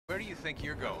Where do you think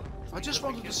you're going? I just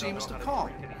wanted to see Mr. Kong.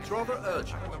 It's rather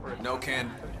urgent. No, Ken.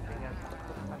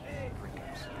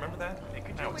 Remember that?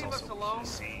 Could you leave us alone?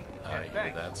 I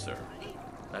hear that, sir.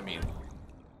 I mean,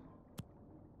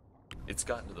 it's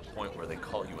gotten to the point where they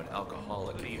call you an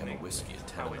alcoholic if you have a whiskey at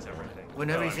 10 in the morning. When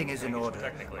everything is in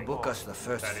order, book us the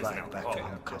first flight back to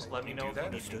Hong Kong. Just let me know if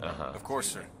you need me. Of course,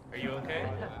 sir. Are you okay?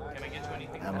 Can I get you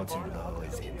anything? Hamilton Law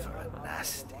is in for a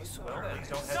nasty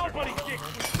surprise. Somebody get...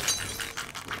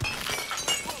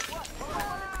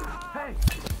 Hey!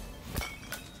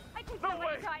 I can feel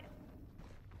it inside.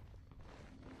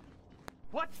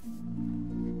 What?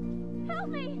 Help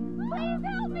me! Please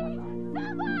help me!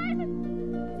 Someone!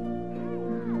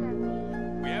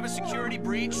 We have a security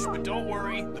breach, but don't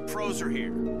worry, the pros are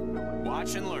here.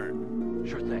 Watch and learn.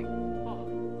 Sure thing.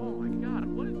 Oh my God,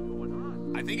 what is going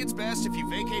on? I think it's best if you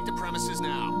vacate the premises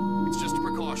now. It's just a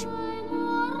precaution.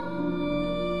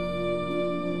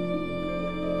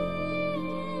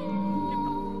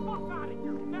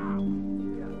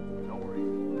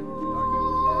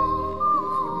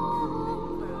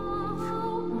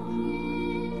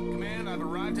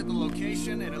 At the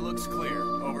location and it looks clear.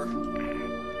 Over.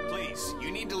 Please,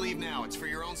 you need to leave now. It's for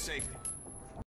your own safety.